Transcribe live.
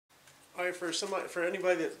Alright, for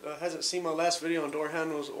anybody that hasn't seen my last video on door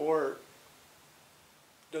handles or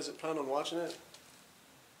doesn't plan on watching it,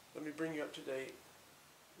 let me bring you up to date.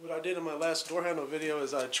 What I did in my last door handle video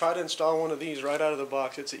is I tried to install one of these right out of the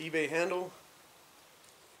box. It's an eBay handle,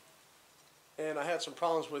 and I had some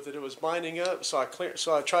problems with it. It was binding up, so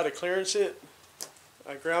I tried to clearance it.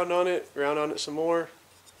 I ground on it some more,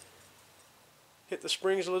 hit the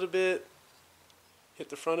springs a little bit, hit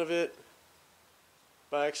the front of it,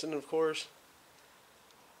 by accident of course,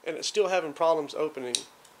 and it's still having problems opening.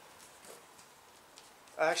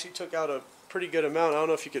 I actually took out a pretty good amount. I don't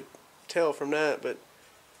know if you could tell from that, but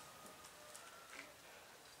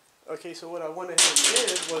okay, so what I went ahead and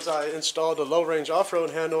did was I installed a low-range off-road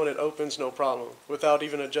handle, and it opens no problem without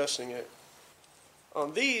even adjusting it.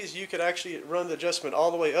 On these, you could actually run the adjustment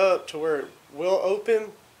all the way up to where it will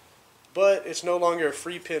open, but it's no longer a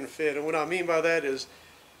free pin fit. And what I mean by that is,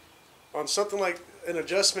 on something like an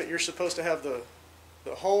adjustment, you're supposed to have the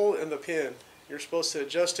hole and the pin. You're supposed to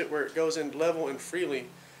adjust it where it goes in level and freely.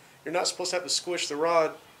 You're not supposed to have to squish the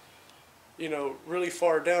rod, you know, really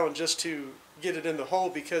far down just to get it in the hole,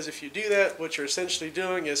 because if you do that, what you're essentially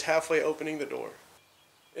doing is halfway opening the door.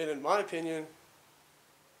 And in my opinion,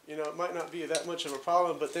 you know, it might not be that much of a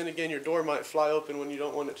problem, but then again, your door might fly open when you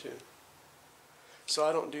don't want it to. So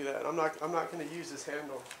I don't do that. I'm not going to use this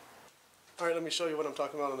handle. Alright, let me show you what I'm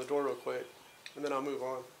talking about on the door real quick, and then I'll move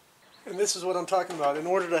on. And this is what I'm talking about. In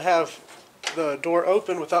order to have the door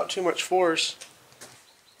open without too much force,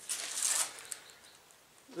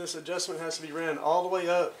 this adjustment has to be ran all the way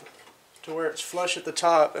up to where it's flush at the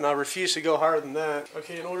top, and I refuse to go higher than that.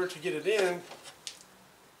 Okay, in order to get it in,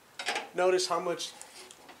 notice how much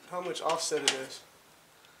offset it is.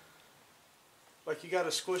 Like, you got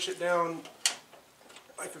to squish it down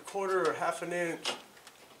like a quarter or half an inch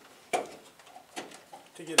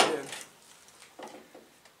to get it in.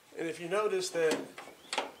 And if you notice that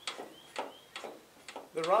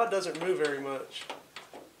the rod doesn't move very much,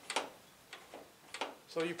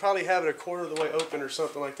 so you probably have it a quarter of the way open or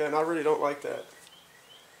something like that, and I really don't like that.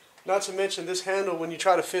 Not to mention, this handle, when you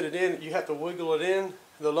try to fit it in, you have to wiggle it in.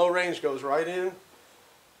 The low range goes right in,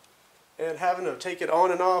 and having to take it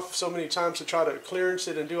on and off so many times to try to clearance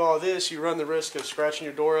it and do all this, you run the risk of scratching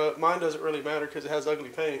your door up. Mine doesn't really matter because it has ugly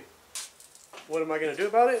paint. What am I going to do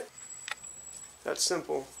about it? That's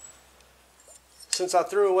simple. Since I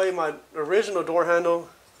threw away my original door handle,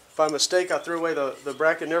 by mistake I threw away the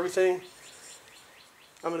bracket and everything,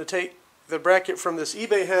 I'm going to take the bracket from this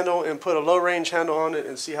eBay handle and put a low range handle on it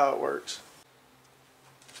and see how it works.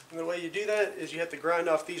 And the way you do that is you have to grind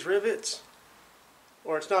off these rivets,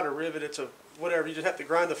 or it's not a rivet, it's a whatever. You just have to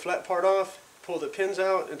grind the flat part off, pull the pins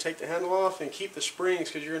out, and take the handle off, and keep the springs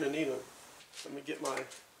because you're going to need them. Let me get my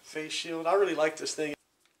face shield. I really like this thing.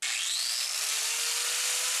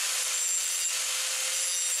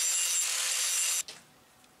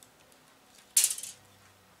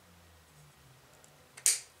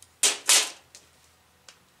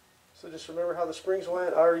 So just remember how the springs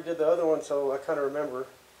went. I already did the other one, so I kind of remember.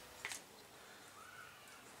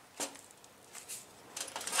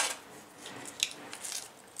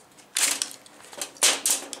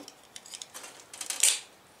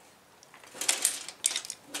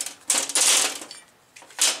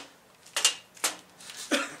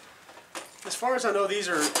 As far as I know, these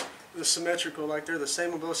are symmetrical, like they're the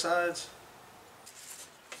same on both sides.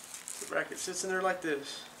 The bracket sits in there like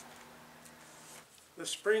this. The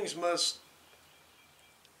springs must,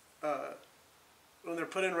 when they're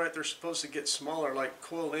put in right, they're supposed to get smaller, like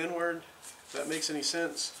coil inward, if that makes any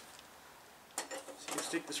sense. So you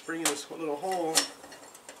stick the spring in this little hole.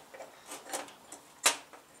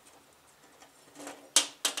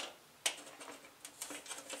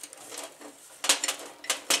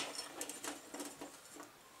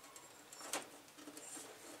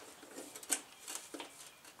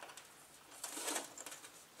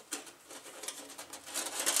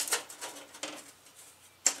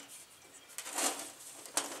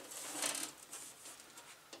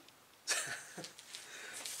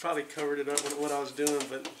 Probably covered it up with what I was doing,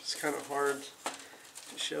 but it's kind of hard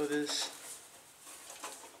to show this.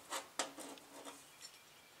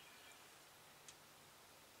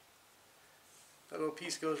 That little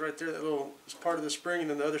piece goes right there, that little is part of the spring, and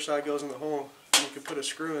then the other side goes in the hole. And you can put a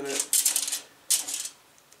screw in it.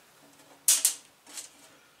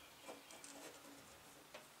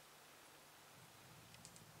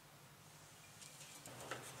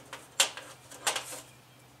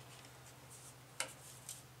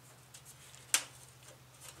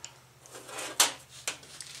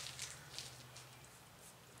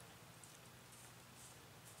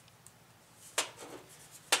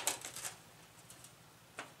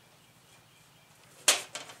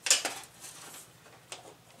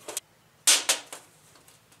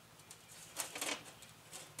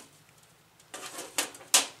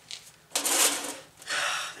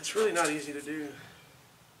 It's really not easy to do.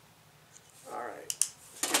 Alright,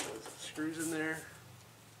 let's get those screws in there.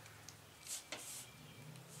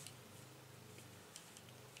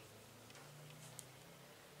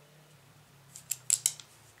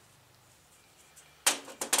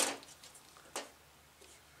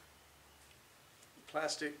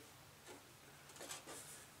 Plastic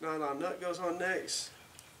nylon nut goes on next,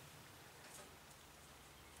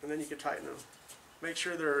 and then you can tighten them. Make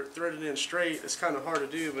sure they're threaded in straight. It's kind of hard to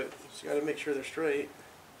do, but you got to make sure they're straight.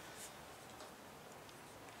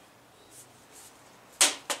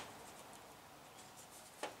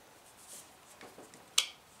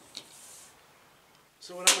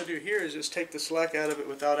 So what I'm going to do here is just take the slack out of it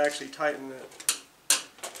without actually tightening it.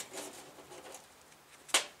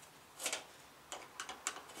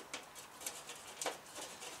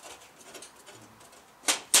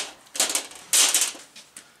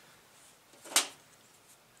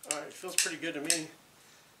 Alright, feels pretty good to me.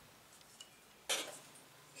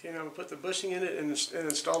 Okay, now I'm going to put the bushing in it and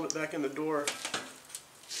install it back in the door.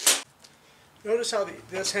 Notice how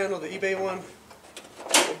this handle, the eBay one,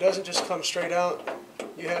 it doesn't just come straight out.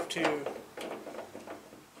 You have to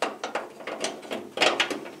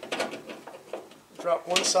drop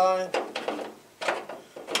one side.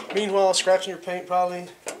 Meanwhile, scratching your paint probably.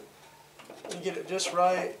 You get it just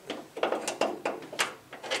right.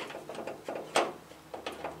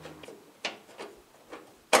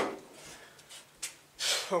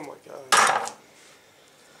 Oh my God.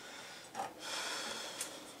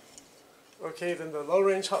 Okay, then the low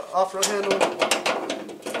range off-road handle,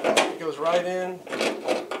 it goes right in,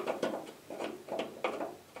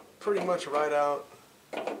 pretty much right out.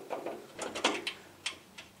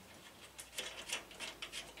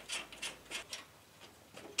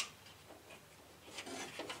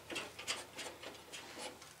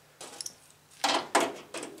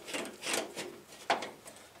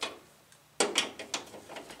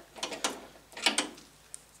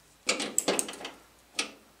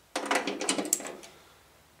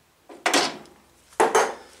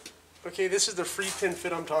 Okay, this is the free pin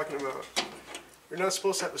fit I'm talking about. You're not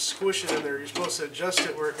supposed to have to squish it in there. You're supposed to adjust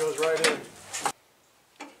it where it goes right in.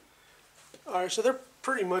 Alright, so they're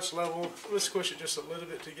pretty much level. Let's squish it just a little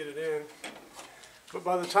bit to get it in. But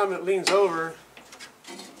by the time it leans over,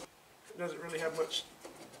 it doesn't really have much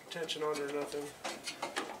tension on it or nothing.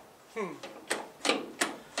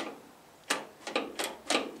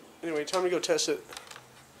 Anyway, time to go test it.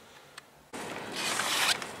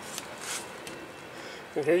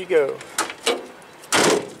 And here you go.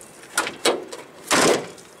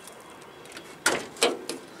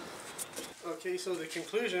 Okay, so the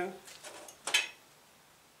conclusion,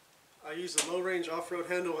 I used a low range off-road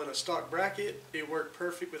handle and a stock bracket. It worked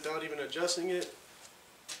perfect without even adjusting it.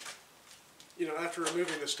 You know, after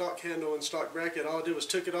removing the stock handle and stock bracket, all I did was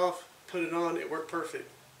took it off, put it on, it worked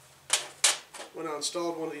perfect. When I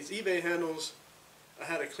installed one of these eBay handles, I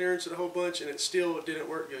had a clearance of a whole bunch and it still didn't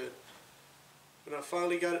work good. When I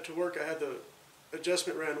finally got it to work, I had the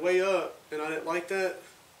adjustment ran way up and I didn't like that.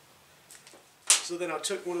 So then I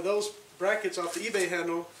took one of those brackets off the eBay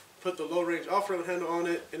handle, put the low range off-road handle on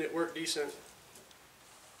it, and it worked decent.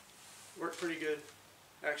 Worked pretty good,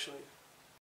 actually.